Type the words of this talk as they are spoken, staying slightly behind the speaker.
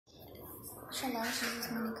Shalom,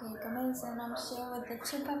 Jesus, Monica, Gomez, and I'm here with the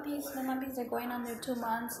two puppies. The puppies are going on their 2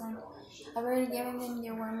 months, and I've already given them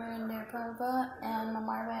their wormer and their parva and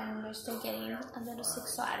Marva, and they're still getting a little sick,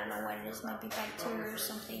 so I don't know what it is. Might be bacteria or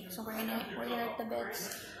something. So we're here at the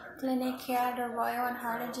Vets Clinic here at the Royal in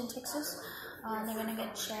Harlingen, Texas. They're gonna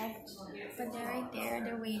get checked, but they're right there.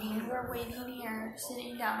 They're waiting. We're waiting here,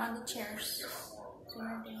 sitting down on the chairs. So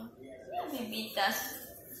we're doing. We beat us.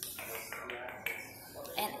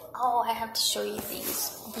 And oh, I have to show you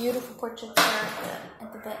these beautiful portraits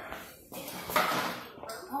at the vet.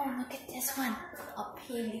 Oh, look at this one. A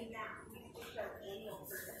pig.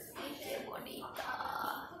 Que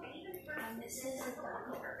bonita. And this is a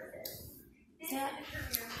dog. Yeah.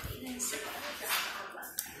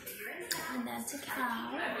 And that's a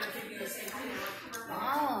cow.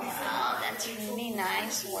 Oh, wow, that's really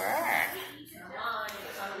nice work.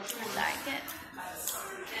 I like it.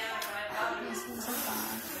 This is a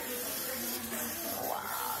dog.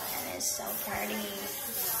 Wow, that is so pretty.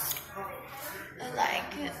 I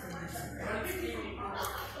like it.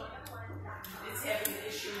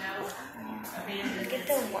 Look at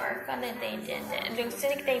the work on it they did. It looks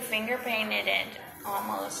like they finger painted it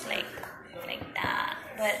almost like that,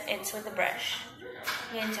 but it's with a brush.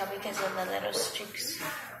 You can tell because of the little streaks.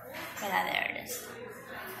 But there it is.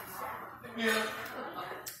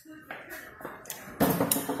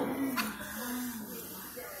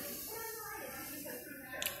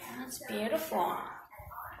 That's beautiful.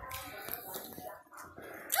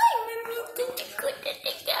 Ay, mamita, te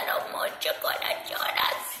quiero mucho,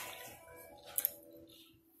 corazonas.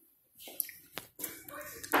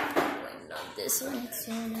 I love this one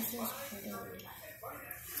too. This is pretty.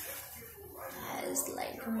 That is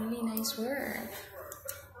like really nice work.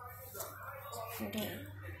 Pretty.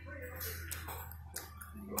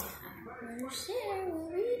 We're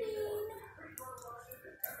reading.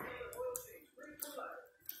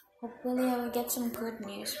 Hopefully I will get some good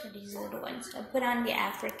news for these little ones. I put on the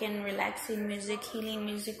African relaxing music, healing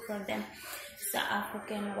music for them. It's the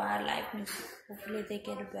African wildlife music. Hopefully they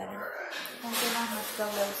get it better. Aunque no have to go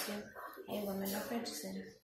to a woman of medicine.